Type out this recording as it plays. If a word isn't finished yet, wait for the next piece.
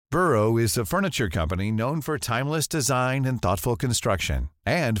Burrow is a furniture company known for timeless design and thoughtful construction,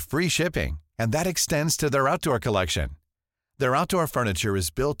 and free shipping, and that extends to their outdoor collection. Their outdoor furniture is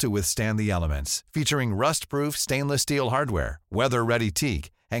built to withstand the elements, featuring rust-proof stainless steel hardware, weather-ready teak,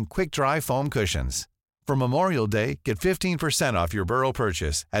 and quick-dry foam cushions. For Memorial Day, get 15% off your Burrow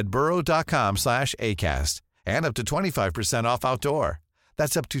purchase at burrow.com/acast, and up to 25% off outdoor.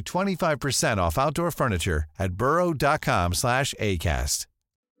 That's up to 25% off outdoor furniture at burrow.com/acast.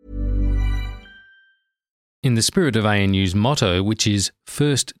 In the spirit of ANU's motto, which is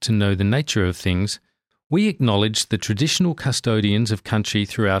first to know the nature of things, we acknowledge the traditional custodians of country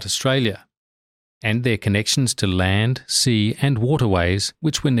throughout Australia and their connections to land, sea and waterways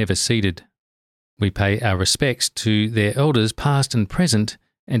which were never ceded. We pay our respects to their elders past and present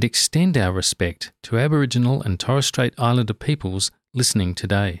and extend our respect to Aboriginal and Torres Strait Islander peoples listening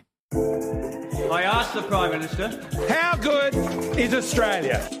today. I asked the Prime Minister, how good is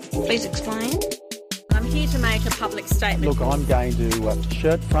Australia? Please explain. I'm here to make a public statement. Look, I'm going to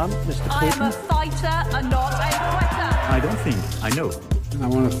shirt front Mr. Putin. I am a fighter and not a quitter. I don't think I know. I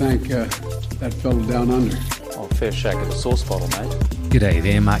want to thank that fellow down under. Oh, fair shake of the sauce bottle, mate. G'day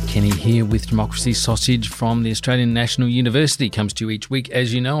there, Mark Kenny here with Democracy Sausage from the Australian National University. Comes to you each week.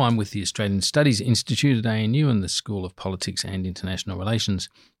 As you know, I'm with the Australian Studies Institute at ANU and the School of Politics and International Relations.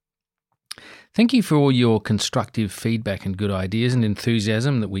 Thank you for all your constructive feedback and good ideas and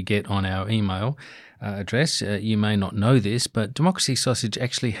enthusiasm that we get on our email address. You may not know this, but Democracy Sausage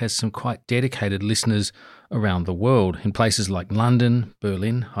actually has some quite dedicated listeners around the world in places like London,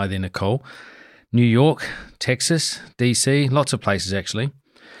 Berlin, hi there Nicole, New York, Texas, DC, lots of places actually.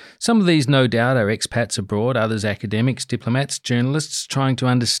 Some of these no doubt are expats abroad, others academics, diplomats, journalists trying to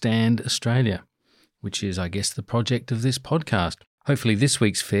understand Australia, which is, I guess, the project of this podcast. Hopefully this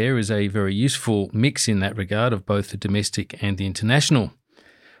week's fare is a very useful mix in that regard of both the domestic and the international.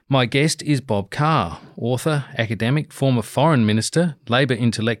 My guest is Bob Carr, author, academic, former foreign minister, Labor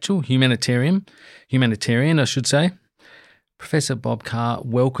intellectual, humanitarian, I should say. Professor Bob Carr,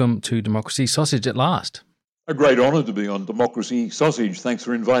 welcome to Democracy Sausage at last. A great honour to be on Democracy Sausage. Thanks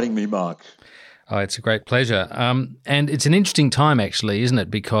for inviting me, Mark. Oh, it's a great pleasure. And it's an interesting time, actually, isn't it?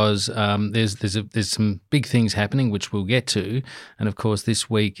 Because there's some big things happening, which we'll get to. And, of course, this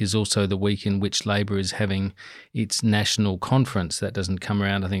week is also the week in which Labor is having its national conference. That doesn't come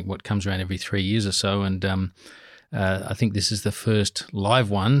around, I think, comes around every 3 years or so. And I think this is the first live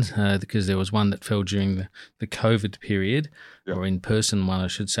one because there was one that fell during the COVID period, or in-person one, I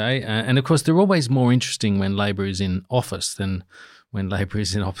should say. And, of course, they're always more interesting when Labor is in office than when Labor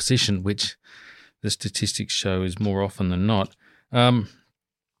is in opposition, which the statistics show is more often than not. I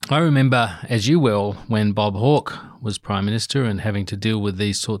remember, as you will, when Bob Hawke was Prime Minister and having to deal with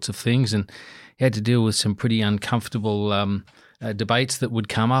these sorts of things, and he had to deal with some pretty uncomfortable debates that would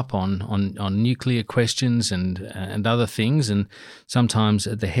come up on nuclear questions and other things. And sometimes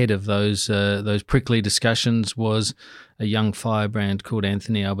at the head of those prickly discussions was a young firebrand called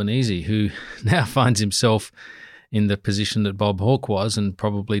Anthony Albanese, who now finds himself in the position that Bob Hawke was and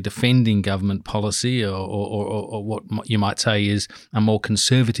probably defending government policy or what you might say is a more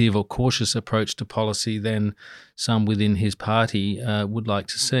conservative or cautious approach to policy than some within his party would like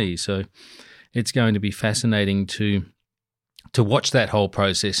to see. So it's going to be fascinating to watch that whole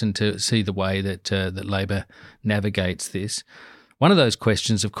process and to see the way that Labor navigates this. One of those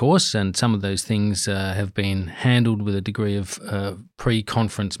questions, of course, and some of those things have been handled with a degree of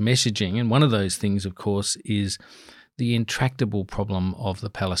pre-conference messaging, and one of those things, of course, is the intractable problem of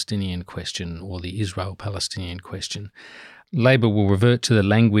the Palestinian question or the Israel-Palestinian question. Labor will revert to the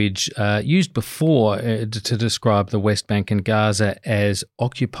language used before to describe the West Bank and Gaza as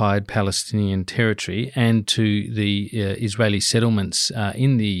occupied Palestinian territory and to the Israeli settlements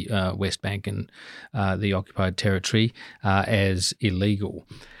in the West Bank and the occupied territory as illegal.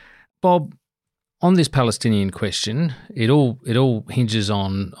 Bob, on this Palestinian question, it all hinges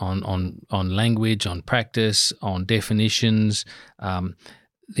on language, on practice, on definitions.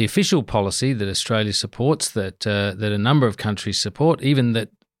 The official policy that Australia supports, that a number of countries support, even that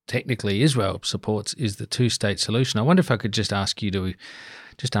technically Israel supports, is the two-state solution. I wonder if I could just ask you to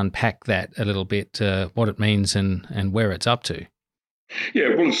just unpack that a little bit, what it means and where it's up to.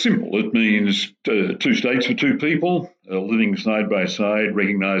 Yeah, well, it's simple. It means two states for two people, living side by side,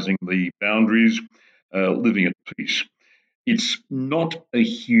 recognising the boundaries, living at peace. It's not a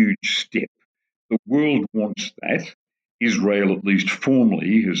huge step. The world wants that. Israel, at least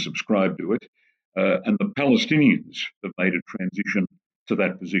formally, has subscribed to it, and the Palestinians have made a transition to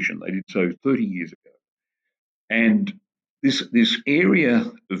that position. They did so 30 years ago. And this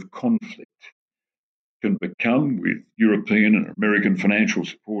area of conflict can become, with European and American financial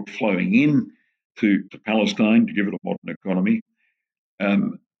support flowing in to Palestine to give it a modern economy,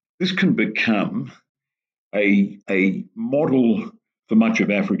 this can become a model for much of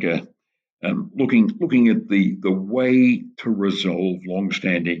Africa, looking at the way to resolve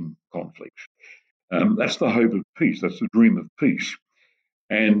long-standing conflicts. That's the hope of peace. That's the dream of peace.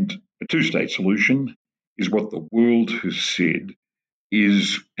 And a two-state solution is what the world has said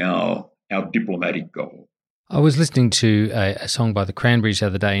is our diplomatic goal. I was listening to a song by the Cranberries the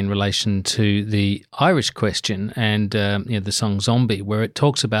other day in relation to the Irish question and the song Zombie, where it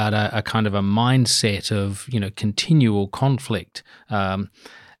talks about a kind of a mindset of continual conflict.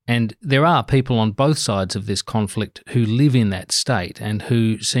 And there are people on both sides of this conflict who live in that state and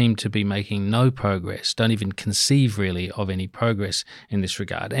who seem to be making no progress, don't even conceive really of any progress in this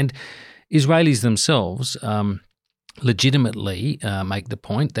regard. And Israelis themselves legitimately make the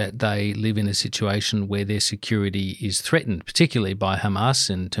point that they live in a situation where their security is threatened, particularly by Hamas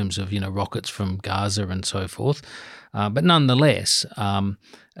in terms of rockets from Gaza and so forth. But nonetheless,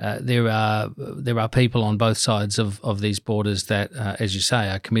 there are people on both sides of these borders that, as you say,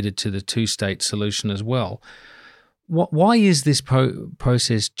 are committed to the two-state solution as well. Why is this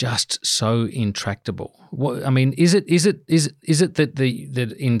process just so intractable? Is it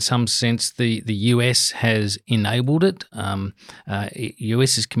that in some sense the US has enabled it?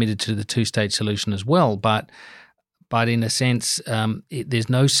 US is committed to the two-state solution as well, but in a sense, there's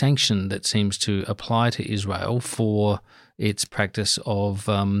no sanction that seems to apply to Israel for its practice of,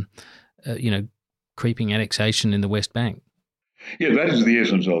 creeping annexation in the West Bank. Yeah, that is the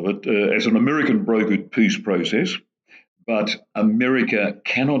essence of it. As an American brokered peace process, but America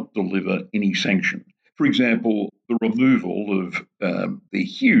cannot deliver any sanction. For example, the removal of the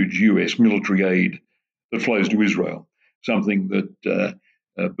huge US military aid that flows to Israel, something that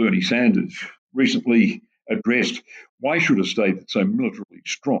Bernie Sanders recently addressed. Why should a state that's so militarily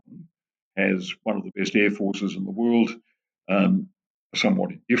strong, has one of the best air forces in the world,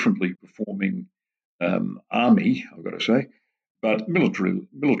 somewhat indifferently performing army, I've got to say, but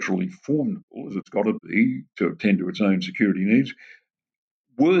militarily formidable as it's got to be to attend to its own security needs,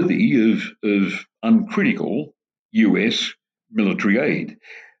 worthy of uncritical US military aid.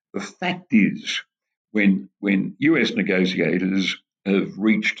 The fact is, when US negotiators have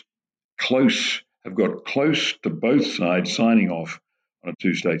got close to both sides signing off on a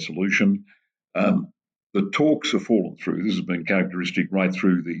two-state solution, the talks have fallen through. This has been characteristic right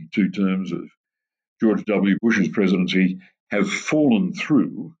through the two terms of George W. Bush's presidency, have fallen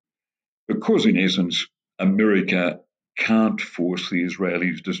through because, in essence, America can't force the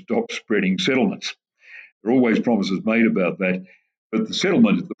Israelis to stop spreading settlements. There are always promises made about that, but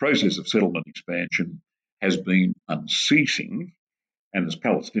the process of settlement expansion has been unceasing, and as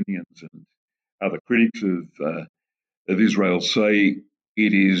Palestinians and other critics of Israel say,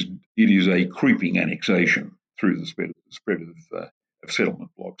 it is a creeping annexation through the spread of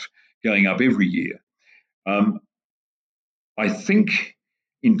settlement blocks going up every year. I think,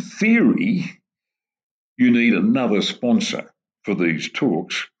 in theory, you need another sponsor for these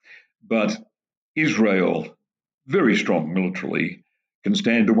talks, but Israel, very strong militarily, can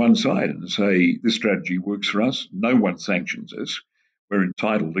stand to one side and say, this strategy works for us, no one sanctions us, we're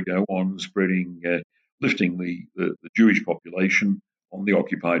entitled to go on lifting the Jewish population on the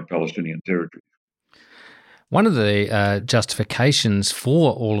occupied Palestinian territory. One of the justifications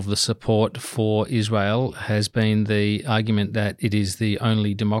for all of the support for Israel has been the argument that it is the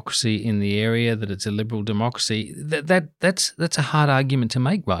only democracy in the area, that it's a liberal democracy. That's a hard argument to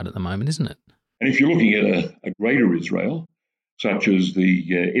make right at the moment, isn't it? And if you're looking at a greater Israel, such as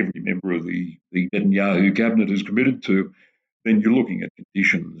every member of the Netanyahu cabinet is committed to, then you're looking at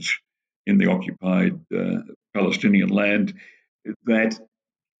conditions in the occupied Palestinian land that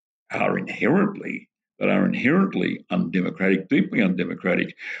are inherently undemocratic, deeply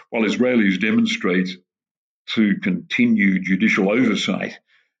undemocratic, while Israelis demonstrate to continue judicial oversight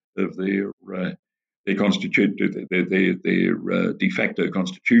of their de facto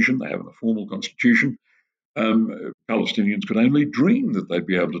constitution. They have a formal constitution. Palestinians could only dream that they'd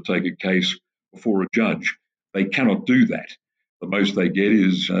be able to take a case before a judge. They cannot do that. The most they get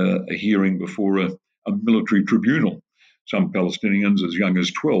is a hearing before a military tribunal. Some Palestinians as young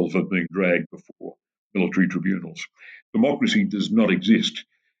as 12 are being dragged before military tribunals. Democracy does not exist.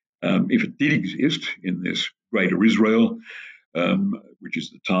 If it did exist in this greater Israel, which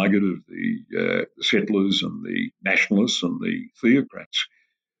is the target of the settlers and the nationalists and the theocrats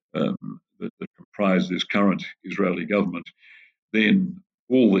that comprise this current Israeli government, then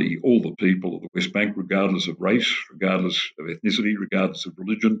all the people of the West Bank, regardless of race, regardless of ethnicity, regardless of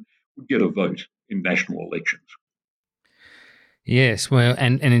religion, would get a vote in national elections. Yes, well,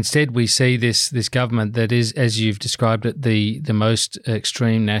 and instead we see this government that is, as you've described it, the most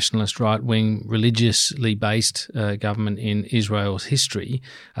extreme nationalist, right-wing, religiously based government in Israel's history.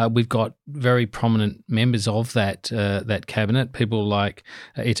 We've got very prominent members of that cabinet, people like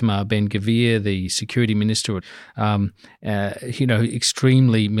Itamar Ben-Gvir, the security minister,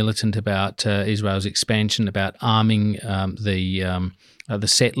 extremely militant about Israel's expansion, about arming the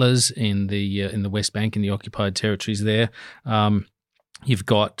settlers in the West Bank, in the occupied territories there. You've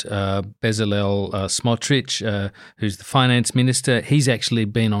got Bezalel Smotrich, who's the finance minister. He's actually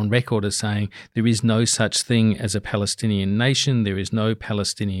been on record as saying there is no such thing as a Palestinian nation, there is no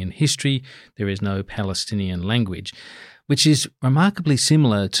Palestinian history, there is no Palestinian language, which is remarkably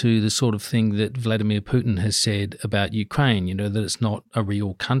similar to the sort of thing that Vladimir Putin has said about Ukraine, that it's not a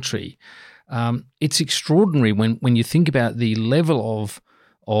real country. It's extraordinary when you think about the level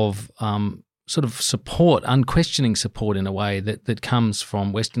of sort of support, unquestioning support in a way that comes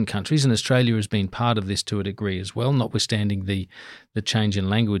from Western countries, and Australia has been part of this to a degree as well, notwithstanding the change in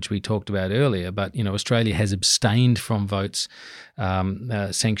language we talked about earlier. But Australia has abstained from votes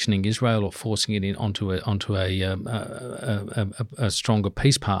sanctioning Israel or forcing it onto a stronger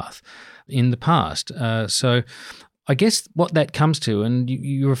peace path in the past. So I guess what that comes to, and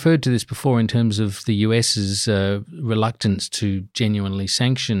you referred to this before in terms of the US's reluctance to genuinely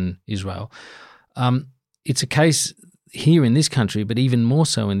sanction Israel. It's a case here in this country, but even more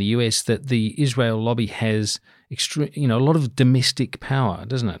so in the US, that the Israel lobby has a lot of domestic power,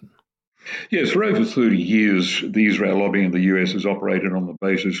 doesn't it? Yes, for over 30 years, the Israel lobby in the US has operated on the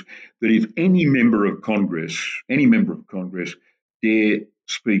basis that if any member of Congress dare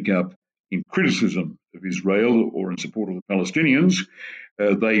speak up in criticism of Israel or in support of the Palestinians,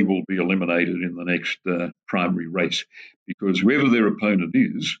 they will be eliminated in the next primary race, because whoever their opponent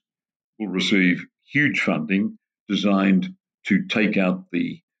is will receive huge funding designed to take out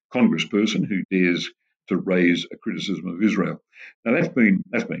the congressperson who dares to raise a criticism of Israel. Now that's been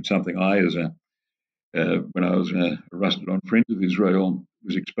something I, when I was a rusted on friend of Israel,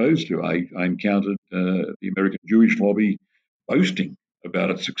 was exposed to. I encountered the American Jewish lobby boasting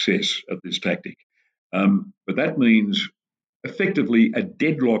about its success at this tactic. But that means effectively a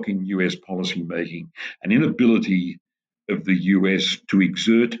deadlock in US policy making, an inability of the US to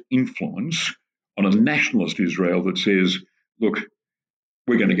exert influence on a nationalist Israel that says, look,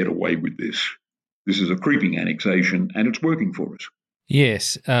 we're going to get away with this. This is a creeping annexation and it's working for us.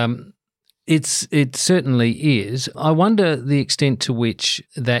 Yes, it certainly is. I wonder the extent to which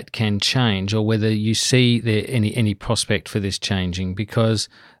that can change, or whether you see there any prospect for this changing, because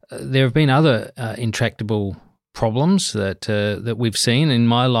there have been other intractable problems that we've seen. In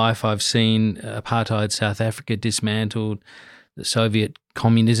my life, I've seen apartheid South Africa dismantled. The Soviet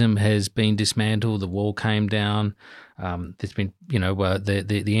communism has been dismantled. The wall came down. There's been,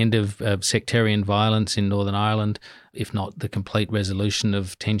 the end of sectarian violence in Northern Ireland, if not the complete resolution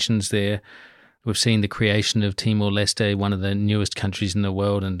of tensions there. We've seen the creation of Timor-Leste, one of the newest countries in the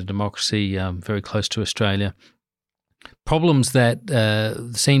world and a democracy very close to Australia. Problems that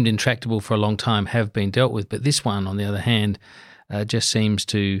seemed intractable for a long time have been dealt with, but this one, on the other hand, just seems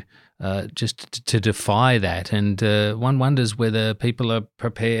to defy that. And one wonders whether people are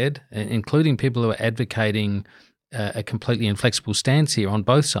prepared, including people who are advocating a completely inflexible stance here on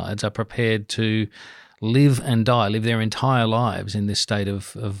both sides, are prepared to live their entire lives in this state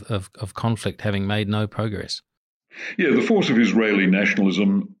of conflict, having made no progress. Yeah, the force of Israeli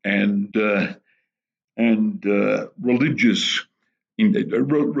nationalism and religious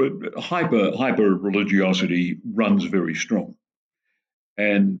hyper religiosity runs very strong,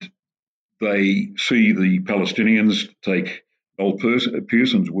 and they see the Palestinians, take Noel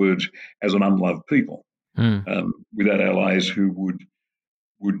Pearson's words, as an unloved people, without allies who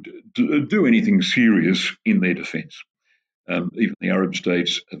would do anything serious in their defence. Even the Arab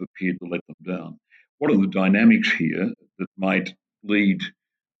states have appeared to let them down. What are the dynamics here that might lead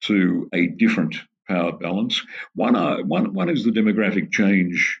to a different power balance? One is the demographic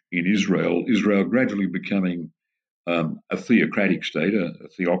change in Israel. Israel gradually becoming a theocratic state, a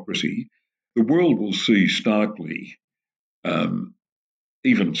theocracy. The world will see starkly, even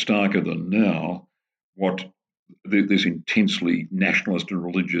starker than now, what this intensely nationalist and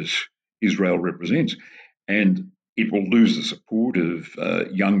religious Israel represents. And it will lose the support of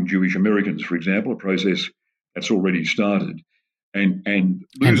young Jewish Americans, for example, a process that's already started. And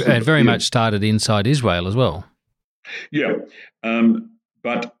very much started inside Israel as well. Yeah.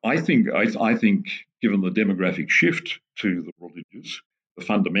 But I think given the demographic shift to the religious, the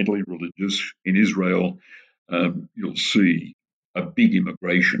fundamentally religious in Israel, you'll see a big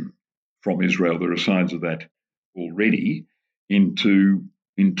immigration from Israel. There are signs of that already into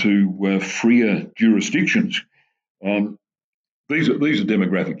freer jurisdictions. These are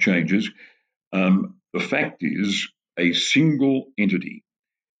demographic changes. The fact is, a single entity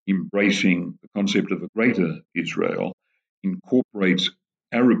embracing the concept of a greater Israel incorporates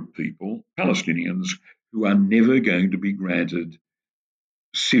Arab people, Palestinians, who are never going to be granted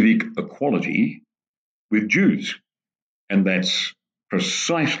civic equality with Jews. And that's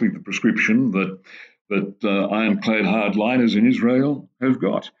precisely the prescription that ironclad hardliners in Israel have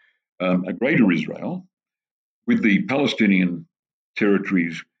got. A greater Israel, with the Palestinian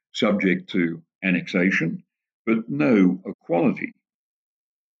territories subject to annexation, but no equality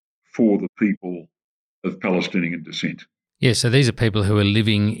for the people of Palestinian descent. Yeah, so these are people who are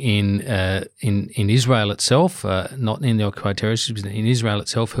living in Israel itself, not in the occupied territories, but in Israel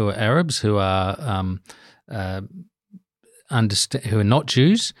itself, who are Arabs, who are who are not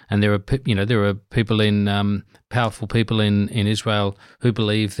Jews, and there are people powerful people in Israel who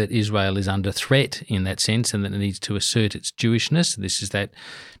believe that Israel is under threat in that sense, and that it needs to assert its Jewishness. This is that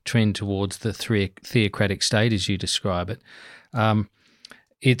trend towards the theocratic state, as you describe it.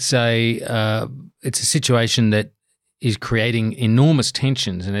 It's a situation that is creating enormous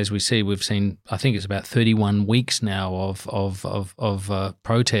tensions, and as we see, we've seen, I think it's about 31 weeks now of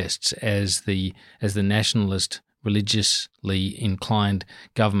protests as the nationalist, religiously inclined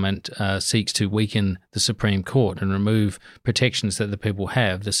government seeks to weaken the Supreme Court and remove protections that the people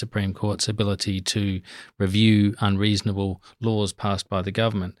have, the Supreme Court's ability to review unreasonable laws passed by the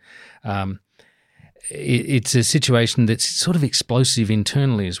government. It's a situation that's sort of explosive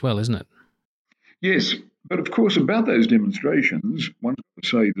internally as well, isn't it? Yes, but of course, about those demonstrations, one could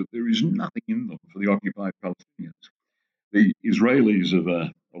say that there is nothing in them for the occupied Palestinians. The Israelis of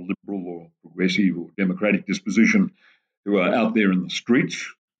a liberal or progressive or democratic disposition who are out there in the streets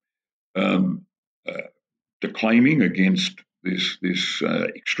declaiming against this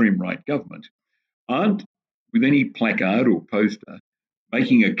extreme right government aren't, with any placard or poster,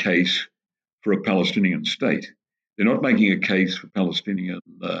 making a case for a Palestinian state. They're not making a case for Palestinian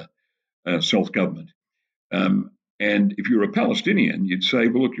self-government. And if you're a Palestinian, you'd say,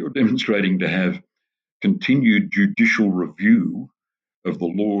 well, look, you're demonstrating to have continued judicial review of the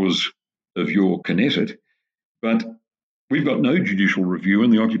laws of your Knesset, but we've got no judicial review in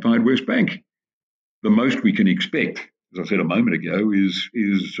the occupied West Bank. The most we can expect, as I said a moment ago, is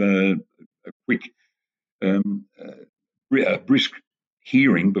a quick, brisk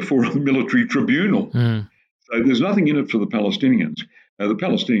hearing before a military tribunal. So there's nothing in it for the Palestinians. The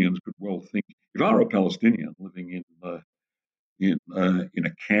Palestinians could well think, if I were a Palestinian living in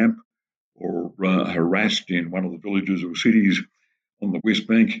a camp or harassed in one of the villages or cities on the West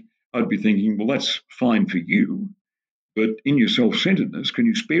Bank, I'd be thinking, well, that's fine for you, but in your self-centeredness, can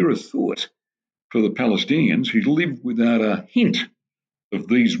you spare a thought for the Palestinians who live without a hint of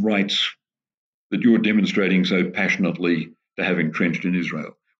these rights that you're demonstrating so passionately to have entrenched in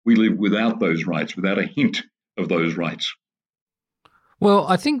Israel? We live without those rights, without a hint of those rights. Well,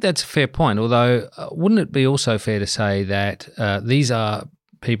 I think that's a fair point, although wouldn't it be also fair to say that these are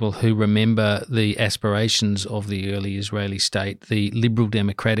people who remember the aspirations of the early Israeli state, the liberal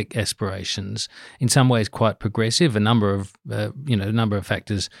democratic aspirations, in some ways quite progressive. A number of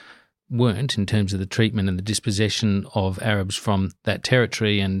factors weren't in terms of the treatment and the dispossession of Arabs from that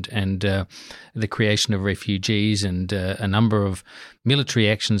territory and the creation of refugees and a number of military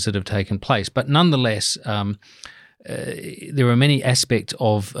actions that have taken place. But nonetheless, there are many aspects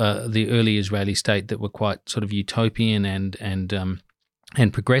of the early Israeli state that were quite sort of utopian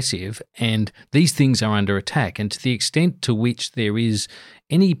and progressive, and these things are under attack. And to the extent to which there is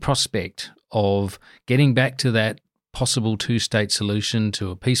any prospect of getting back to that possible two-state solution, to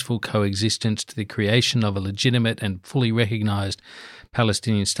a peaceful coexistence, to the creation of a legitimate and fully recognised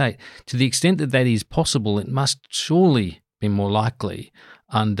Palestinian state, to the extent that that is possible, it must surely be more likely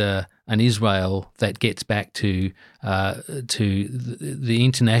under an Israel that gets back to the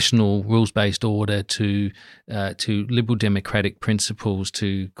international rules-based order, to liberal democratic principles,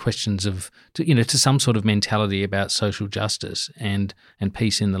 to questions of to some sort of mentality about social justice and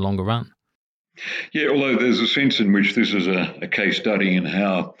peace in the longer run. Yeah, although there's a sense in which this is a case study in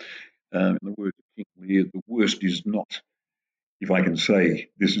how, in the words of King Lear, the worst is not, if I can say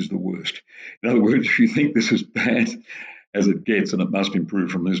this is the worst. In other words, if you think this is bad as it gets and it must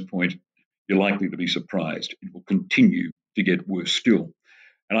improve from this point, you're likely to be surprised. It will continue to get worse still.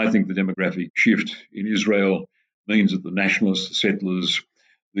 And I think the demographic shift in Israel means that the nationalists, the settlers,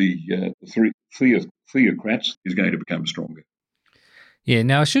 the theocrats is going to become stronger. Yeah.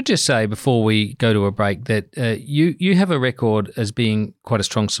 Now, I should just say before we go to a break that you have a record as being quite a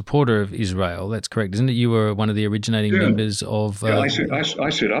strong supporter of Israel. That's correct, isn't it? You were one of the originating members of. I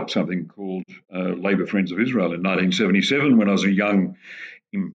set up something called Labour Friends of Israel in 1977 when I was a young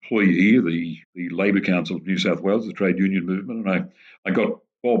employee of the Labour Council of New South Wales, the trade union movement, and I got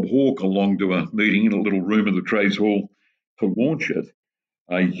Bob Hawke along to a meeting in a little room in the Trades Hall to launch it.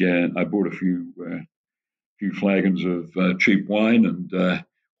 I bought a few flagons of cheap wine, and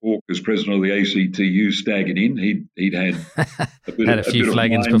Hawke, as president of the ACTU, staggered in. He'd had a bit had of, a few bit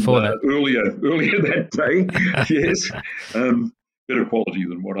flagons of wine, before that. Earlier that day, yes, better quality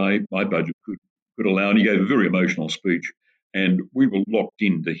than what my budget could allow. And he gave a very emotional speech, and we were locked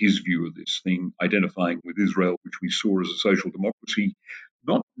into his view of this thing, identifying with Israel, which we saw as a social democracy,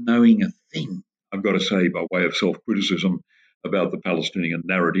 not knowing a thing, I've got to say, by way of self-criticism about the Palestinian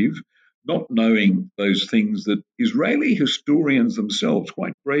narrative, not knowing those things that Israeli historians themselves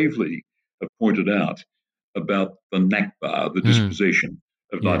quite bravely have pointed out about the Nakba, the dispossession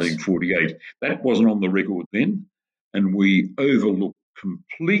of 1948. That wasn't on the record then, and we overlooked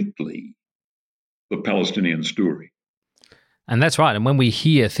completely the Palestinian story. And that's right. And when we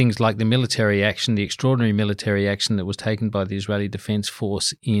hear things like the military action, the extraordinary military action that was taken by the Israeli Defense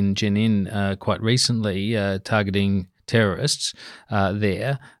Force in Jenin quite recently, targeting terrorists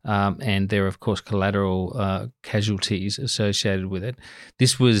there, and there are, of course, collateral casualties associated with it.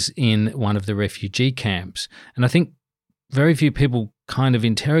 This was in one of the refugee camps. And I think very few people kind of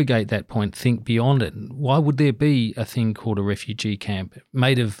interrogate that point, think beyond it. Why would there be a thing called a refugee camp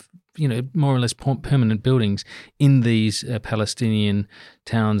made of, more or less permanent buildings in these Palestinian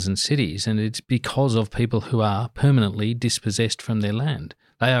towns and cities? And it's because of people who are permanently dispossessed from their land.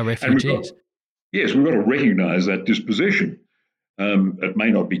 They are refugees. We've got to recognise that dispossession. It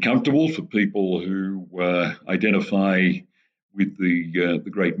may not be comfortable for people who identify with the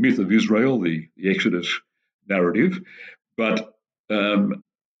great myth of Israel, the Exodus narrative, but it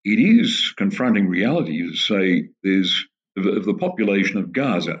is confronting reality to say there's of the population of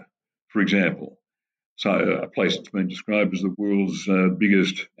Gaza, for example, so a place that's been described as the world's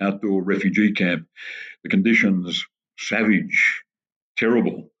biggest outdoor refugee camp. The conditions savage,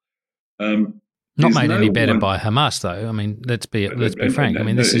 terrible. Not made any better by Hamas, though. I mean, let's be frank. I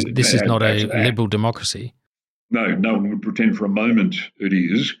mean, this is not a liberal democracy. No one would pretend for a moment it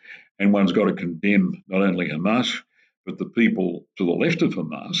is, and one's got to condemn not only Hamas but the people to the left of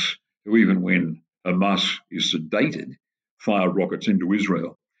Hamas, who even when Hamas is sedated, fire rockets into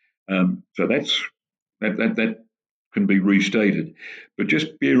Israel. So that can be restated, but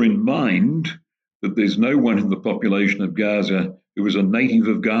just bear in mind that there's no one in the population of Gaza who is a native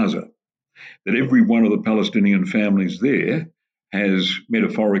of Gaza. That every one of the Palestinian families there has,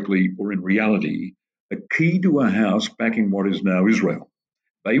 metaphorically or in reality, a key to a house back in what is now Israel.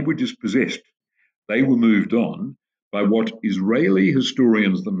 They were dispossessed. They were moved on by what Israeli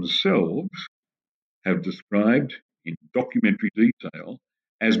historians themselves have described in documentary detail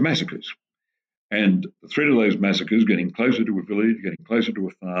as massacres. And the threat of those massacres, getting closer to a village, getting closer to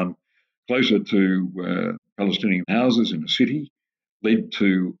a farm, closer to Palestinian houses in a city, led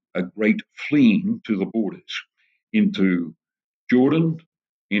to a great fleeing to the borders, into Jordan,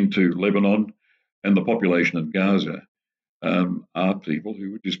 into Lebanon, and the population of Gaza are people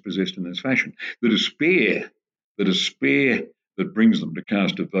who were dispossessed in this fashion. The despair that brings them to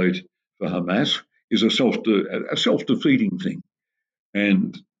cast a vote for Hamas is a self-defeating thing.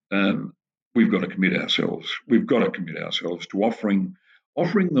 And we've got to commit ourselves. We've got to commit ourselves to offering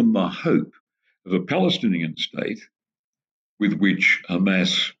them the hope of a Palestinian state with which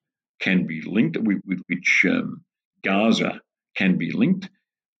Hamas can be linked, with which Gaza can be linked,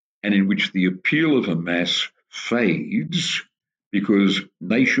 and in which the appeal of Hamas fades because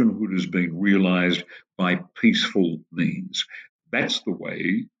nationhood has been realised by peaceful means. That's the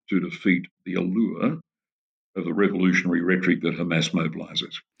way to defeat the allure of the revolutionary rhetoric that Hamas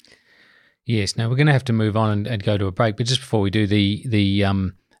mobilises. Yes. Now we're going to have to move on and go to a break, but just before we do,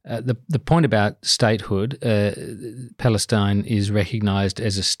 the point about statehood, Palestine is recognised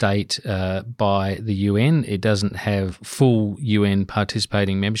as a state by the UN. It doesn't have full UN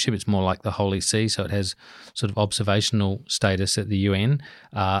participating membership. It's more like the Holy See, so it has sort of observational status at the UN.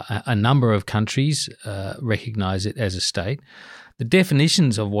 A number of countries recognise it as a state. The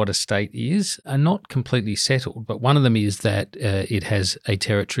definitions of what a state is are not completely settled, but one of them is that it has a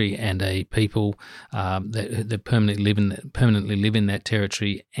territory and a people that permanently live in that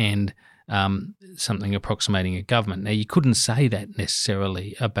territory and something approximating a government. Now, you couldn't say that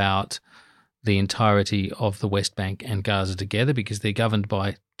necessarily about the entirety of the West Bank and Gaza together because they're governed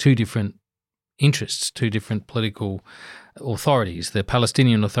by two different interests, two different political authorities, the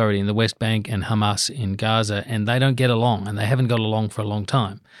Palestinian Authority in the West Bank and Hamas in Gaza, and they don't get along, and they haven't got along for a long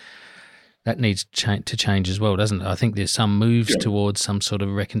time. That needs to change as well, doesn't it? I think there's some moves towards some sort of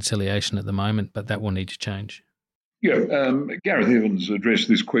reconciliation at the moment, but that will need to change. Yeah, Gareth Evans addressed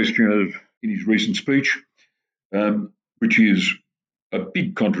this question in his recent speech, which is a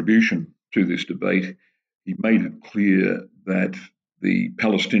big contribution to this debate. He made it clear that the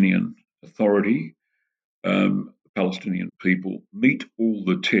Palestinian Authority, the Palestinian people, meet all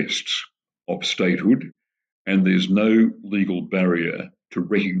the tests of statehood, and there's no legal barrier to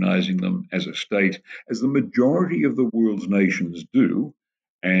recognising them as a state, as the majority of the world's nations do,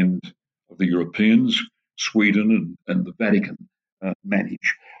 and of the Europeans, Sweden and the Vatican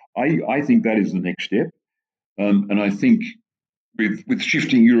manage. I think that is the next step. And I think with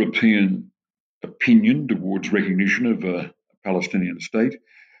shifting European opinion towards recognition of a Palestinian state,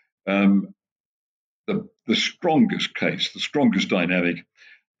 the strongest case, the strongest dynamic,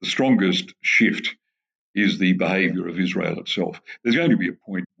 the strongest shift is the behaviour of Israel itself. There's going to be a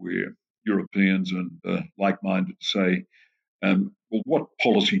point where Europeans and like-minded say, well, what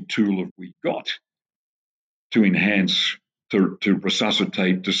policy tool have we got to enhance, to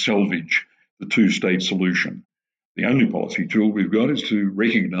resuscitate, to salvage the two-state solution? The only policy tool we've got is to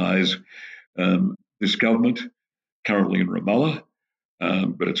recognise this government, currently in Ramallah,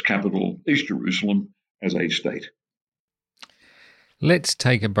 but its capital, East Jerusalem, as a state. Let's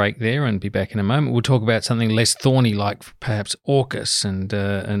take a break there and be back in a moment. We'll talk about something less thorny, like perhaps AUKUS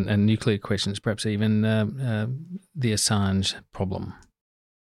and nuclear questions, perhaps even the Assange problem.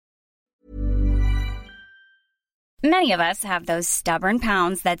 Many of us have those stubborn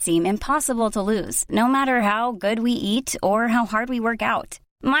pounds that seem impossible to lose, no matter how good we eat or how hard we work out.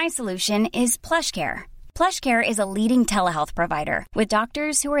 My solution is PlushCare. PlushCare is a leading telehealth provider with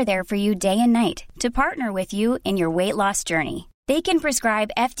doctors who are there for you day and night to partner with you in your weight loss journey. They can prescribe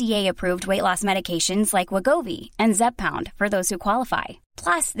FDA-approved weight loss medications like Wegovy and Zepbound for those who qualify.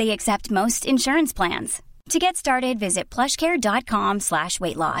 Plus, they accept most insurance plans. To get started, visit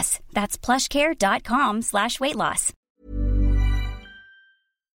plushcare.com/weight loss. That's plushcare.com/weight loss.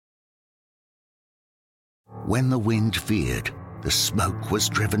 When the wind veered, the smoke was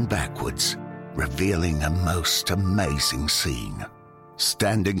driven backwards, revealing a most amazing scene.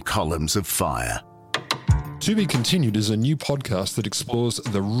 Standing columns of fire. To Be Continued is a new podcast that explores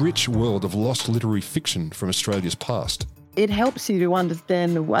the rich world of lost literary fiction from Australia's past. It helps you to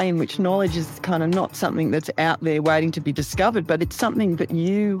understand the way in which knowledge is kind of not something that's out there waiting to be discovered, but it's something that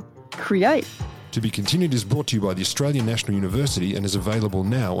you create. To Be Continued is brought to you by the Australian National University and is available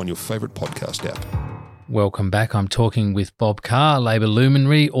now on your favourite podcast app. Welcome back. I'm talking with Bob Carr, Labor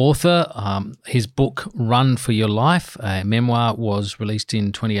luminary, author. His book, Run for Your Life, a memoir, was released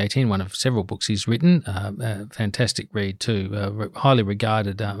in 2018, one of several books he's written. A fantastic read too, highly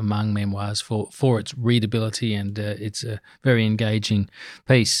regarded among memoirs for its readability, and it's a very engaging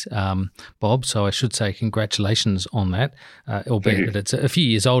piece, Bob. So I should say congratulations on that, albeit that it's a few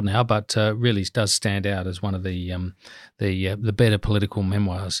years old now, but really does stand out as one of the better political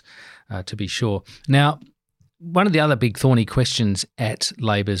memoirs, to be sure. Now, one of the other big thorny questions at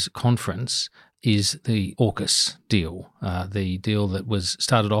Labor's conference is the AUKUS deal, the deal that was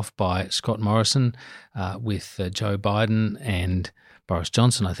started off by Scott Morrison with Joe Biden and Boris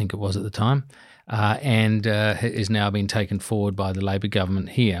Johnson, I think it was at the time, and is now being taken forward by the Labor government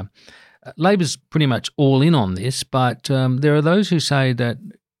here. Labor's pretty much all in on this, but there are those who say that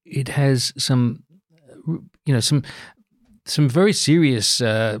it has some very serious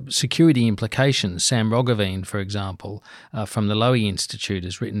security implications. Sam Roggeveen, for example, from the Lowy Institute,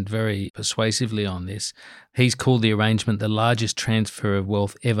 has written very persuasively on this. He's called the arrangement the largest transfer of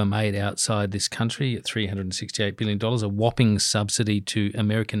wealth ever made outside this country at $368 billion, a whopping subsidy to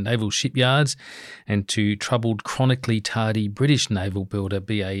American naval shipyards and to troubled, chronically tardy British naval builder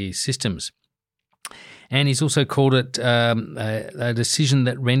BAE Systems. And he's also called it a decision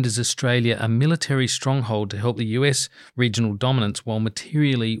that renders Australia a military stronghold to help the US regional dominance while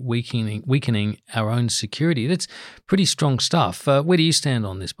materially weakening our own security. That's pretty strong stuff. Where do you stand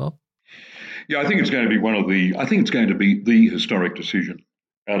on this, Bob? Yeah, I think it's going to be the historic decision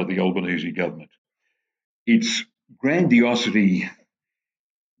out of the Albanese government. Its grandiosity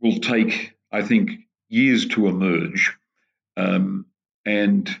will take, I think, years to emerge,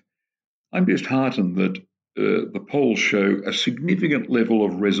 and I'm just heartened that the polls show a significant level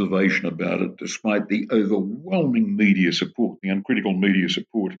of reservation about it, despite the overwhelming media support, the uncritical media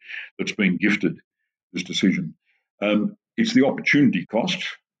support that's been gifted this decision. It's the opportunity cost,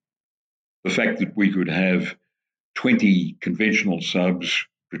 the fact that we could have 20 conventional subs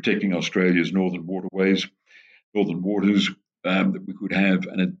protecting Australia's northern waters, that we could have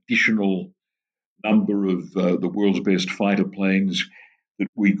an additional number of the world's best fighter planes, that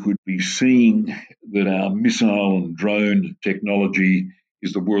we could be seeing that our missile and drone technology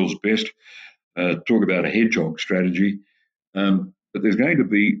is the world's best. Talk about a hedgehog strategy. But there's going to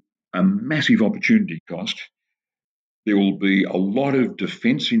be a massive opportunity cost. There will be a lot of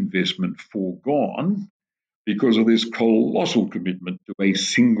defence investment foregone because of this colossal commitment to a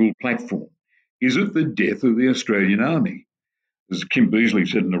single platform. Is it the death of the Australian Army? As Kim Beazley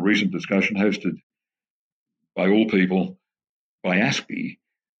said in a recent discussion hosted by all people by ASPI,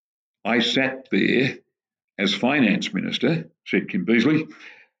 I sat there as finance minister, said Kim Beazley,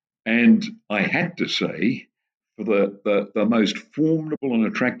 and I had to say, for the most formidable and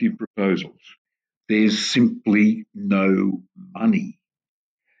attractive proposals, there's simply no money.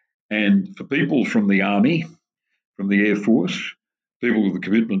 And for people from the Army, from the Air Force, people with a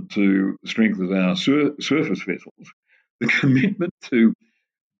commitment to the strength of our surface vessels, the commitment to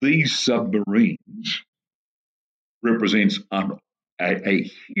these submarines represents a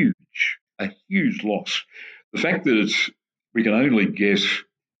huge loss. The fact that we can only guess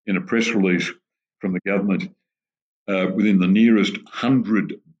in a press release from the government within the nearest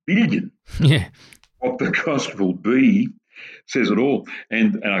 100 billion what the cost will be says it all.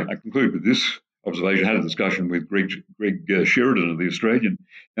 And I conclude with this observation. I had a discussion with Greg Sheridan of the Australian.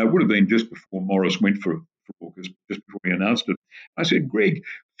 Now, it would have been just before Morris went for AUKUS, just before he announced it. I said, Greg,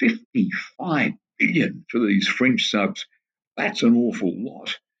 55 billion for these French subs, that's an awful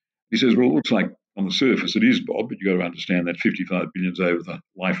lot. He says, well, it looks like on the surface it is, Bob, but you've got to understand that 55 billion is over the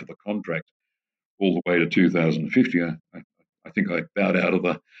life of the contract all the way to 2050. I think I bowed out of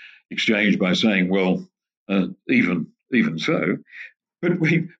the exchange by saying, well, even so. But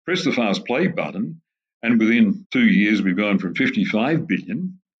we press the fast play button, and within 2 years we've gone from 55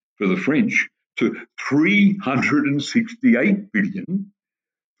 billion for the French to 368 billion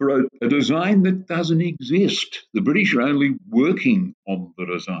for a design that doesn't exist. The British are only working on the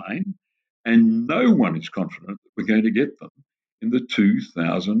design, and no one is confident that we're going to get them in the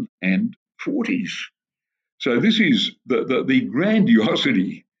 2040s. So this is the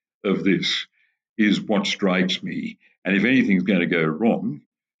grandiosity of this is what strikes me. And if anything's going to go wrong,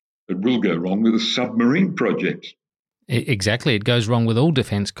 it will go wrong with a submarine project. Exactly. It goes wrong with all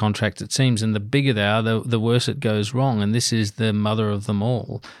defence contracts, it seems, and the bigger they are, the worse it goes wrong. And this is the mother of them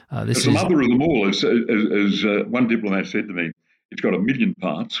all. It's the mother of them all. As one diplomat said to me, it's got 1 million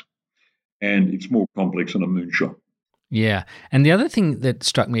parts and it's more complex than a moonshot. Yeah. And the other thing that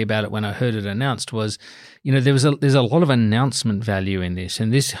struck me about it when I heard it announced was, there's a lot of announcement value in this.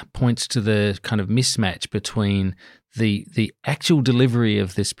 And this points to the kind of mismatch between the actual delivery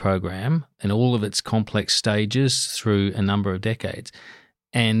of this program and all of its complex stages through a number of decades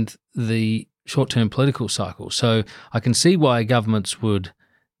and the short-term political cycle. So I can see why governments would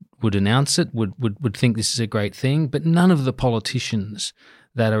announce it, would think this is a great thing, but none of the politicians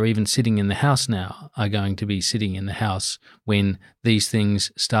that are even sitting in the House now are going to be sitting in the House when these things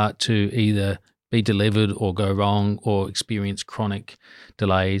start to either be delivered or go wrong or experience chronic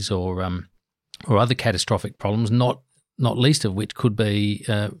delays or other catastrophic problems, not least of which could be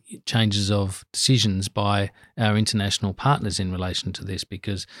changes of decisions by our international partners in relation to this,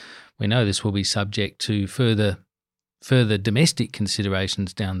 because we know this will be subject to further domestic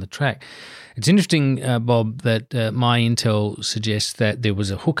considerations down the track. It's interesting, Bob, that my intel suggests that there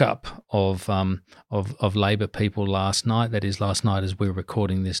was a hookup of Labor people last night. That is, last night as we're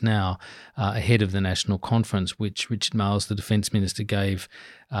recording this now, ahead of the national conference, which Richard Marles, the Defence Minister, gave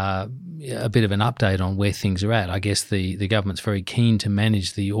a bit of an update on where things are at. I guess the government's very keen to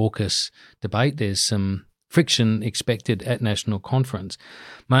manage the AUKUS debate. There's some friction expected at national conference.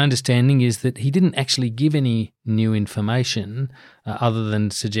 My understanding is that he didn't actually give any new information other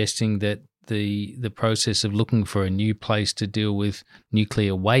than suggesting that the process of looking for a new place to deal with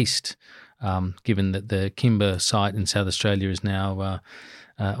nuclear waste, given that the Kimber site in South Australia is now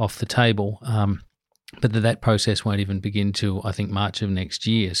off the table, but that process won't even begin till, I think, March of next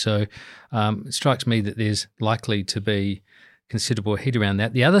year. So it strikes me that there's likely to be considerable heat around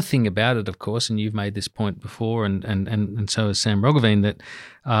that. The other thing about it, of course, and you've made this point before, and so has Sam Roggeveen, that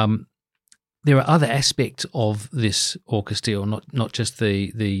there are other aspects of this AUKUS deal, not just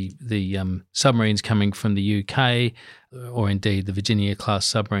the submarines coming from the UK, or indeed the Virginia-class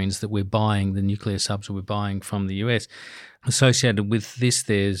submarines that we're buying, the nuclear subs that we're buying from the US. Associated with this,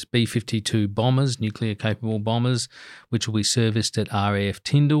 there's B-52 bombers, nuclear-capable bombers, which will be serviced at RAF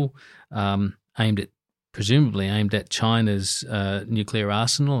Tyndall, presumably aimed at China's nuclear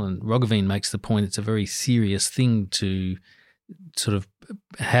arsenal. And Roggeveen makes the point it's a very serious thing to sort of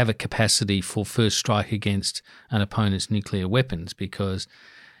have a capacity for first strike against an opponent's nuclear weapons, because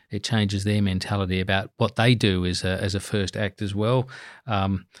it changes their mentality about what they do as a first act as well.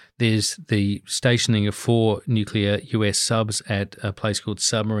 There's the stationing of 4 nuclear US subs at a place called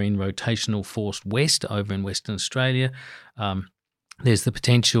Submarine Rotational Force West over in Western Australia. There's the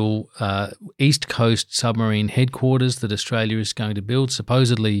potential East Coast submarine headquarters that Australia is going to build,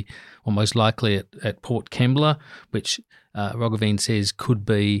 supposedly or most likely at Port Kembla, which Roggeveen says could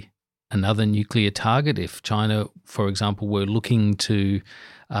be another nuclear target if China, for example, were looking to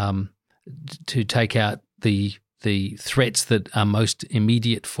take out the threats that are most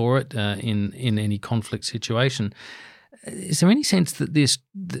immediate for it in any conflict situation. Is there any sense that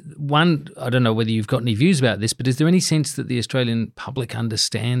I don't know whether you've got any views about this, but is there any sense that the Australian public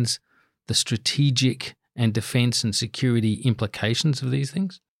understands the strategic and defence and security implications of these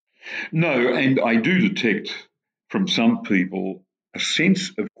things? No, and I do detect from some people a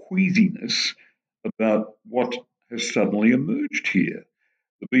sense of queasiness about what has suddenly emerged here.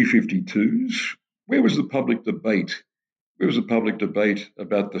 The B-52s, where was the public debate? Where was the public debate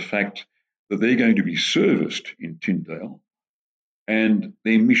about the fact that they're going to be serviced in Tyndale and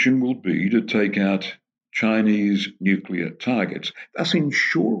their mission will be to take out Chinese nuclear targets, thus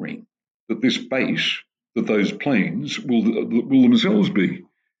ensuring that this base, that those planes will themselves be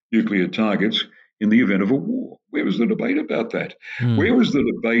nuclear targets in the event of a war? Where was the debate about that? Where was the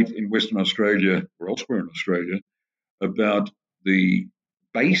debate in Western Australia or elsewhere in Australia about the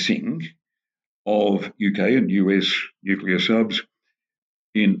basing of UK and US nuclear subs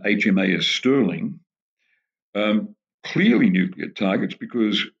in HMAS Sterling, clearly nuclear targets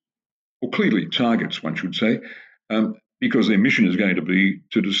clearly targets, one should say, because their mission is going to be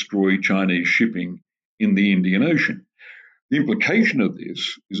to destroy Chinese shipping in the Indian Ocean. The implication of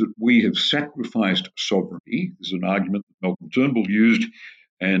this is that we have sacrificed sovereignty. This is an argument that Malcolm Turnbull used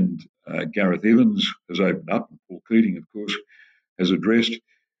and Gareth Evans has opened up, and Paul Keating, of course, has addressed.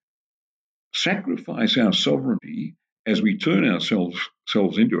 Sacrifice our sovereignty as we turn ourselves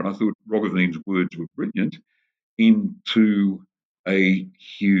into, and I thought Roggeveen's words were brilliant, into a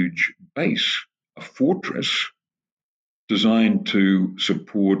huge base, a fortress designed to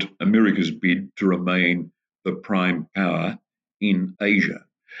support America's bid to remain the prime power in Asia.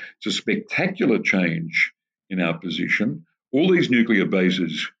 It's a spectacular change in our position. All these nuclear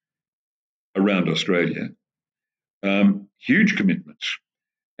bases around Australia, huge commitments,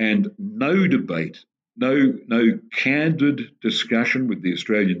 and no debate, no candid discussion with the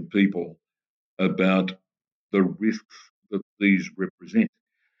Australian people about the risks that these represent.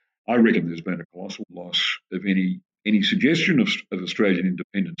 I reckon there's been a colossal loss of any suggestion of Australian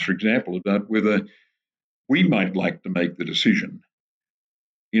independence, for example, about whether we might like to make the decision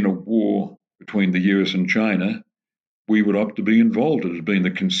in a war between the US and China, we would opt to be involved. It has been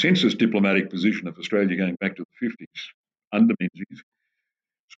the consensus diplomatic position of Australia going back to the 50s, under Menzies,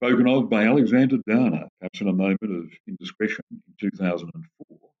 spoken of by Alexander Downer, perhaps in a moment of indiscretion in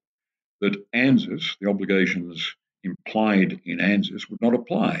 2004, that ANZUS, the obligations implied in ANZUS, would not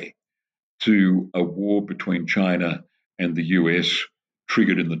apply to a war between China and the US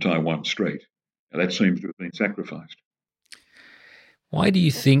triggered in the Taiwan Strait. Now, that seems to have been sacrificed. Why do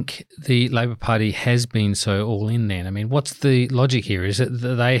you think the Labor Party has been so all in then? I mean, what's the logic here? Is it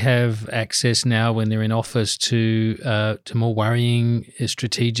that they have access now when they're in office to more worrying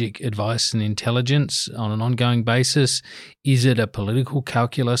strategic advice and intelligence on an ongoing basis? Is it a political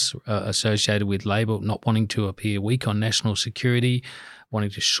calculus associated with Labor not wanting to appear weak on national security, wanting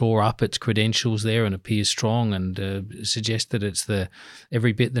to shore up its credentials there and appear strong, and suggest that it's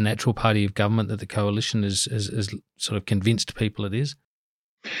every bit the natural party of government that the coalition is sort of convinced people it is?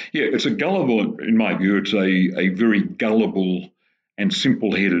 Yeah, it's a gullible, in my view, it's a very gullible and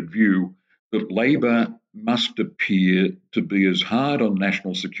simple-headed view that Labor must appear to be as hard on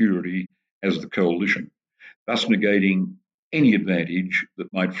national security as the coalition, thus negating any advantage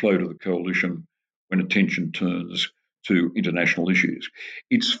that might flow to the coalition when attention turns to international issues.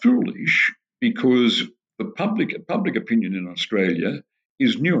 It's foolish because the public opinion in Australia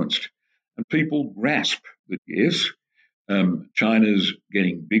is nuanced, and people grasp that, yes, China's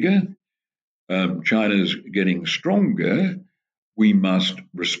getting bigger, China's getting stronger. We must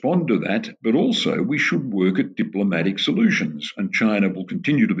respond to that, but also we should work at diplomatic solutions. And China will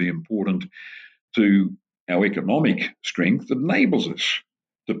continue to be important to our economic strength that enables us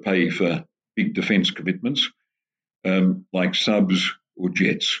to pay for big defence commitments like subs or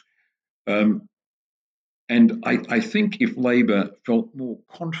jets. And I think if Labor felt more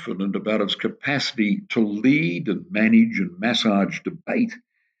confident about its capacity to lead and manage and massage debate,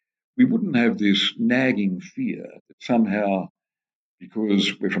 we wouldn't have this nagging fear that somehow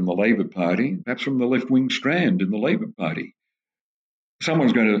because we're from the Labor Party, perhaps from the left-wing strand in the Labor Party.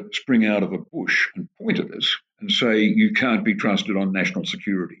 Someone's going to spring out of a bush and point at us and say, you can't be trusted on national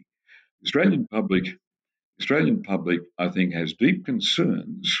security. The Australian public, I think, has deep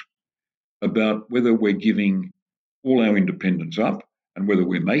concerns about whether we're giving all our independence up and whether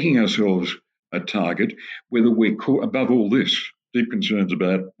we're making ourselves a target, whether we're caught, above all this, deep concerns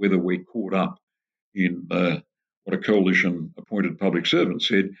about whether we're caught up in what a coalition-appointed public servant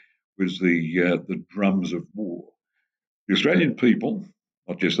said was the drums of war. The Australian people,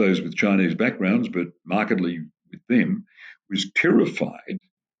 not just those with Chinese backgrounds, but markedly with them, was terrified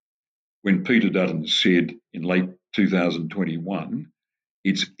when Peter Dutton said in late 2021,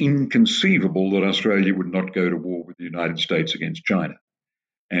 it's inconceivable that Australia would not go to war with the United States against China.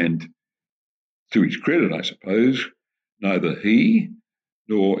 And to his credit, I suppose, neither he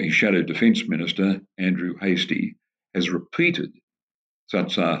nor his Shadow Defence Minister, Andrew Hastie, has repeated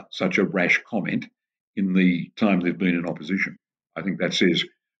such a rash comment in the time they've been in opposition. I think that says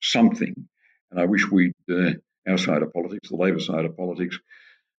something, and I wish our side of politics, the Labor side of politics,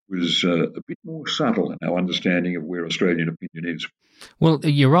 was a bit more subtle in our understanding of where Australian opinion is. Well,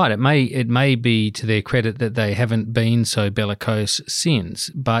 you're right. It may be to their credit that they haven't been so bellicose since,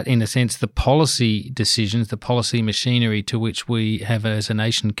 but in a sense, the policy decisions, the policy machinery to which we have as a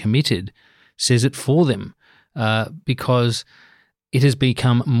nation committed says it for them, because it has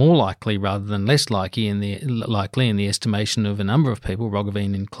become more likely rather than less likely in the estimation of a number of people,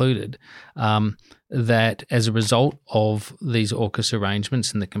 Roggeveen included, that as a result of these AUKUS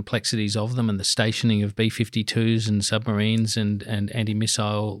arrangements and the complexities of them and the stationing of B-52s and submarines and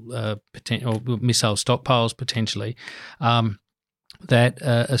anti-missile missile stockpiles potentially, that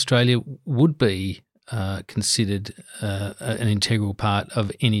Australia would be considered an integral part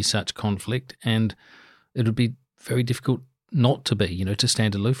of any such conflict, and it would be very difficult not to be, to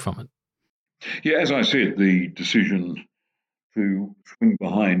stand aloof from it. Yeah, as I said, the decision to swing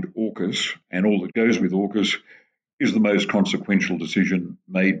behind AUKUS and all that goes with AUKUS is the most consequential decision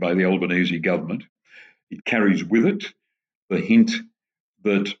made by the Albanese government. It carries with it the hint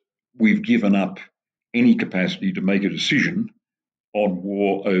that we've given up any capacity to make a decision on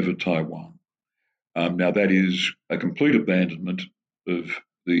war over Taiwan. Now, that is a complete abandonment of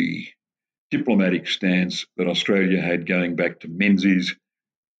the diplomatic stance that Australia had going back to Menzies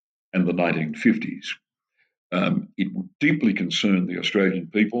and the 1950s. It would deeply concern the Australian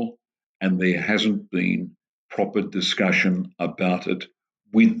people, and there hasn't been proper discussion about it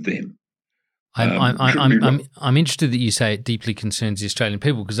with them. I'm interested that you say it deeply concerns the Australian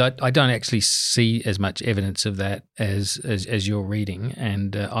people, because I don't actually see as much evidence of that as you're reading,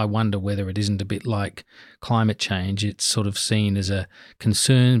 and I wonder whether it isn't a bit like climate change. It's sort of seen as a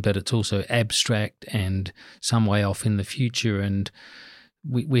concern, but it's also abstract and some way off in the future, and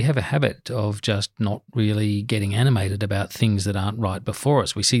we have a habit of just not really getting animated about things that aren't right before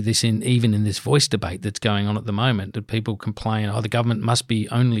us. We see this even in this voice debate that's going on at the moment, that people complain, the government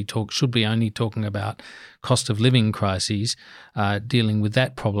should be only talking about cost of living crises, dealing with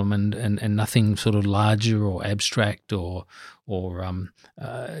that problem, and nothing sort of larger or abstract or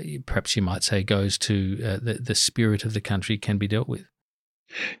perhaps you might say goes to the spirit of the country can be dealt with.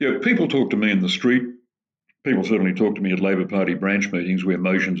 Yeah, people talk to me in the street. People certainly talk to me at Labor Party branch meetings where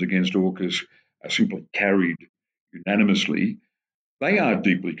motions against AUKUS are simply carried unanimously. They are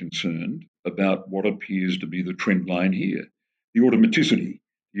deeply concerned about what appears to be the trend line here, the automaticity, to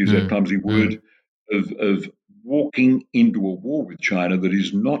use that clumsy word, of walking into a war with China that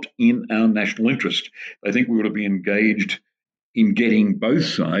is not in our national interest. They think we ought to be engaged in getting both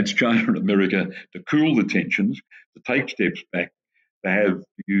sides, China and America, to cool the tensions, to take steps back, to have,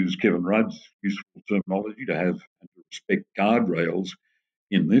 to use Kevin Rudd's useful terminology, to have and to respect guardrails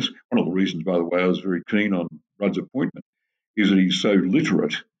in this. One of the reasons, by the way, I was very keen on Rudd's appointment is that he's so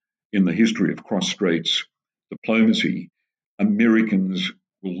literate in the history of cross-straits diplomacy. Americans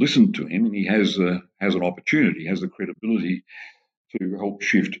will listen to him, and he has an opportunity, has the credibility to help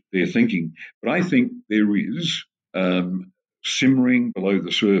shift their thinking. But I think there is simmering below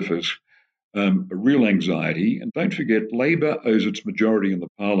the surface a real anxiety, and don't forget, Labor owes its majority in the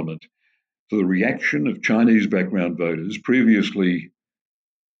parliament to the reaction of Chinese background voters. Previously,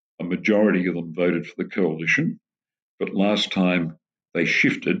 a majority of them voted for the coalition, but last time they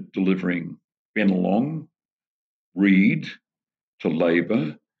shifted, delivering Bennelong, Reid to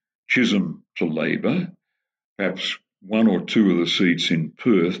Labor, Chisholm to Labor, perhaps one or two of the seats in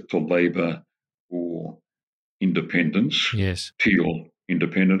Perth to Labor or independents, yes, Teal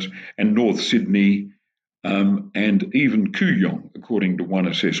independents, and North Sydney and even Kooyong, according to one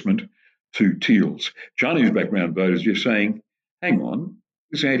assessment, to Teals. Chinese background voters just saying, hang on,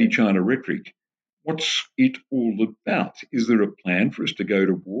 this anti-China rhetoric, what's it all about? Is there a plan for us to go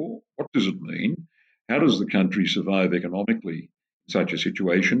to war? What does it mean? How does the country survive economically in such a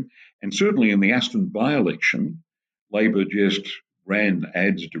situation? And certainly in the Aston by-election, Labor just ran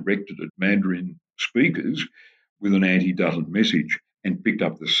ads directed at Mandarin speakers with an anti-Dutton message and picked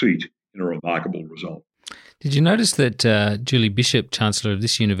up the seat in a remarkable result. Did you notice that Julie Bishop, Chancellor of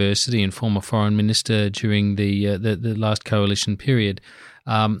this university and former Foreign Minister during the last coalition period,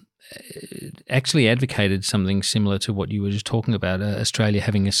 actually advocated something similar to what you were just talking about, Australia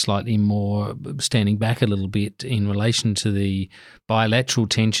having a slightly more standing back a little bit in relation to the bilateral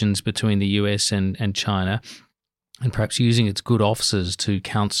tensions between the US and China, and perhaps using its good officers to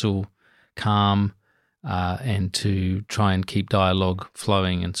counsel, calm, and to try and keep dialogue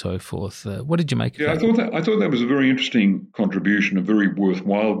flowing and so forth. What did you make of that? I thought that was a very interesting contribution, a very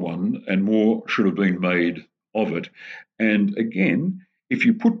worthwhile one, and more should have been made of it. And again, if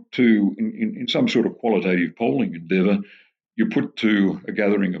you put to, in some sort of qualitative polling endeavour, you put to a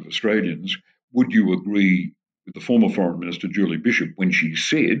gathering of Australians, would you agree with the former Foreign Minister Julie Bishop when she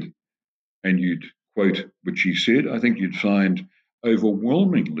said, and you'd quote what she said, I think you'd find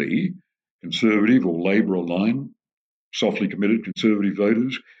overwhelmingly Conservative or Labor aligned, softly committed Conservative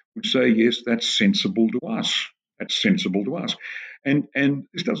voters would say, yes, that's sensible to us. That's sensible to us. And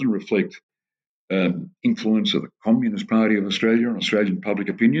this doesn't reflect influence of the Communist Party of Australia on Australian public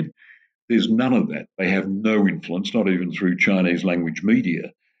opinion. There's none of that. They have no influence, not even through Chinese language media.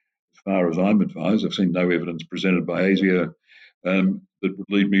 As far as I'm advised, I've seen no evidence presented by ASIO that would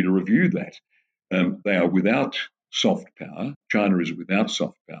lead me to review that. They are without soft power. China is without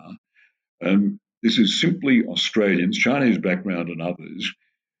soft power. This is simply Australians, Chinese background and others,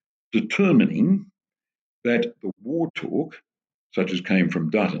 determining that the war talk, such as came from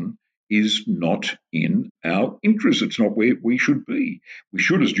Dutton, is not in our interest. It's not where we should be. We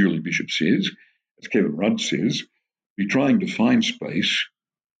should, as Julie Bishop says, as Kevin Rudd says, be trying to find space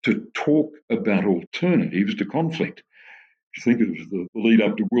to talk about alternatives to conflict. You think of the lead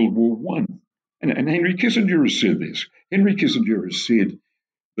up to World War I. And Henry Kissinger has said this. Henry Kissinger has said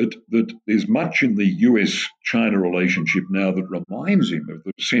that there's much in the US-China relationship now that reminds him of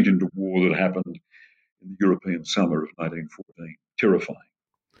the descent into war that happened in the European summer of 1914. Terrifying.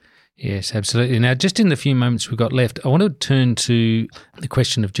 Yes, absolutely. Now, just in the few moments we've got left, I want to turn to the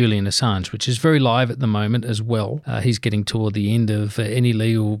question of Julian Assange, which is very live at the moment as well. He's getting toward the end of any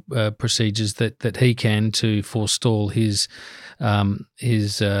legal procedures that he can to forestall his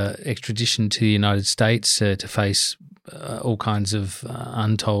extradition to the United States to face all kinds of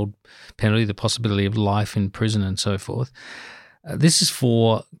untold penalty, the possibility of life in prison and so forth. This is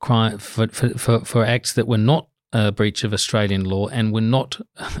for acts that were not a breach of Australian law and were not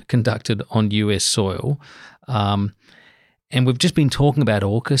conducted on US soil. And we've just been talking about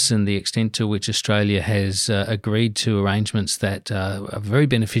AUKUS and the extent to which Australia has agreed to arrangements that are very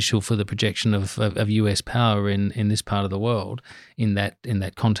beneficial for the projection of US power in this part of the world, in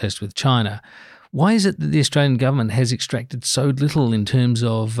that contest with China. Why is it that the Australian government has extracted so little in terms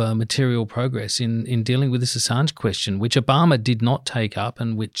of material progress in dealing with this Assange question, which Obama did not take up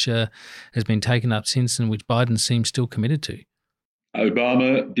and which has been taken up since and which Biden seems still committed to?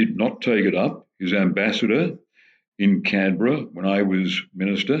 Obama did not take it up. His ambassador in Canberra, when I was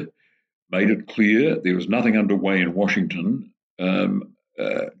minister, made it clear there was nothing underway in Washington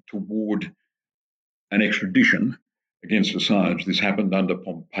toward an extradition against Assange. This happened under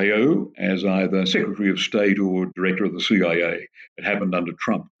Pompeo as either Secretary of State or Director of the CIA. It happened under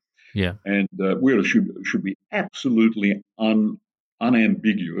Trump. Yeah. And we should be absolutely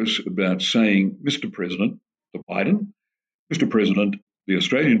unambiguous about saying, Mr. President, to Biden, Mr. President, the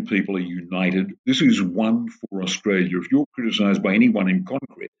Australian people are united. This is one for Australia. If you're criticised by anyone in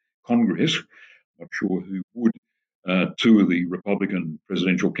Congress, I'm not sure who would, two of the Republican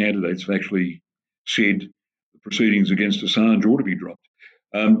presidential candidates have actually said proceedings against Assange ought to be dropped.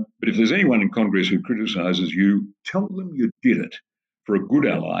 But if there's anyone in Congress who criticises you, tell them you did it for a good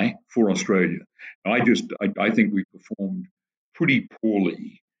ally for Australia. I think we performed pretty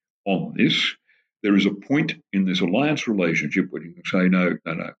poorly on this. There is a point in this alliance relationship where you can say, no,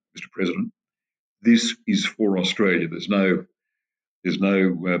 Mr. President, this is for Australia. There's no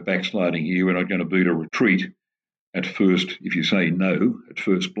backsliding here. We're not going to beat a retreat at first. If you say no at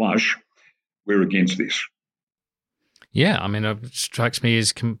first blush, we're against this. Yeah, I mean, it strikes me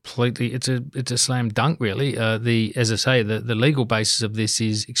as completely. It's a slam dunk, really. As I say, the legal basis of this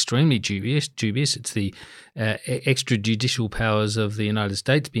is extremely dubious. It's the extrajudicial powers of the United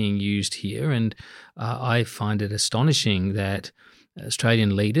States being used here, and I find it astonishing that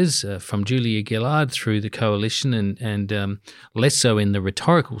Australian leaders, from Julia Gillard through the coalition, and less so in the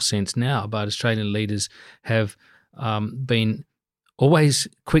rhetorical sense now, but Australian leaders have been always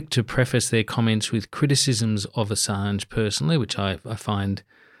quick to preface their comments with criticisms of Assange personally, which I find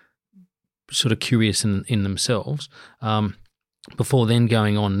sort of curious in themselves, before then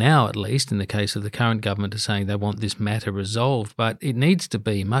going on now, at least in the case of the current government, to saying they want this matter resolved. But it needs to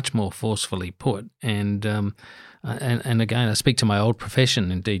be much more forcefully put. And again, I speak to my old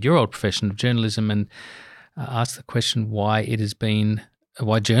profession, indeed your old profession of journalism, and ask the question why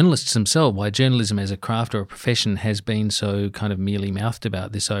journalists themselves, why journalism as a craft or a profession has been so kind of mealy-mouthed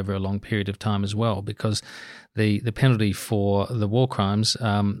about this over a long period of time as well, because the penalty for the war crimes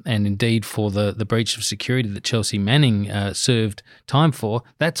and indeed for the breach of security that Chelsea Manning served time for,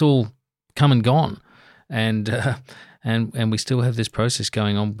 that's all come and gone. And we still have this process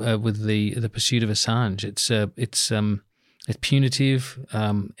going on with the pursuit of Assange. It's punitive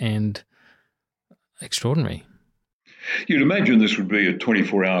and extraordinary. You'd imagine this would be a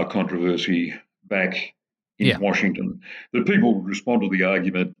 24-hour controversy back in Washington. The people would respond to the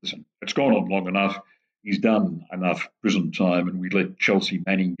argument, listen, it's gone on long enough, he's done enough prison time, and we let Chelsea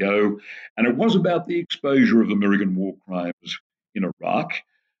Manning go. And it was about the exposure of American war crimes in Iraq.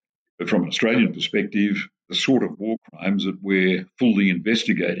 But from an Australian perspective, the sort of war crimes that we're fully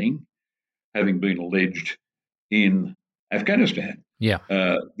investigating, having been alleged in Afghanistan. Yeah.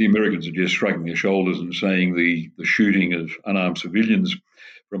 The Americans are just shrugging their shoulders and saying the shooting of unarmed civilians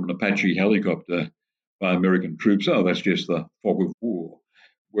from an Apache helicopter by American troops, that's just the fog of war.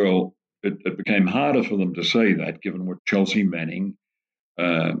 Well, it became harder for them to say that given what Chelsea Manning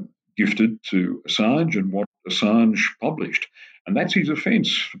gifted to Assange and what Assange published. And that's his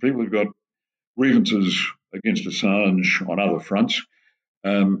offence. For people who've got grievances against Assange on other fronts,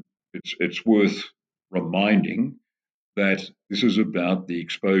 it's worth reminding that this is about the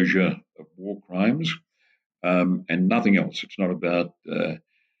exposure of war crimes and nothing else. It's not about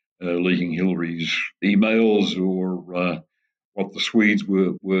leaking Hillary's emails or what the Swedes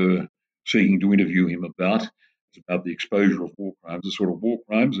were seeking to interview him about. It's about the exposure of war crimes, the sort of war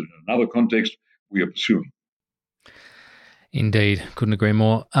crimes that in another context we are pursuing. Indeed. Couldn't agree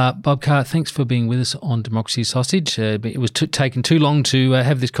more. Bob Carr, thanks for being with us on Democracy Sausage. It was taken too long to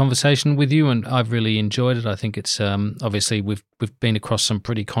have this conversation with you, and I've really enjoyed it. I think it's obviously we've been across some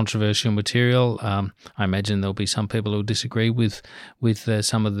pretty controversial material. I imagine there'll be some people who disagree with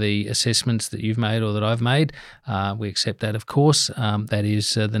some of the assessments that you've made or that I've made. We accept that, of course. That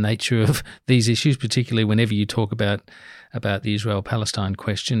is the nature of these issues, particularly whenever you talk about the Israel-Palestine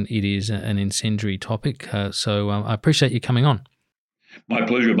question. It is an incendiary topic. So I appreciate you coming on. My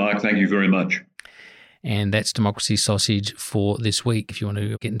pleasure, Mark. Thank you very much. And that's Democracy Sausage for this week. If you want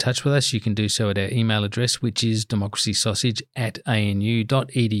to get in touch with us, you can do so at our email address, which is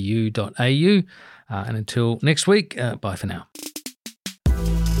democracysausage@anu.edu.au. And until next week, bye for now.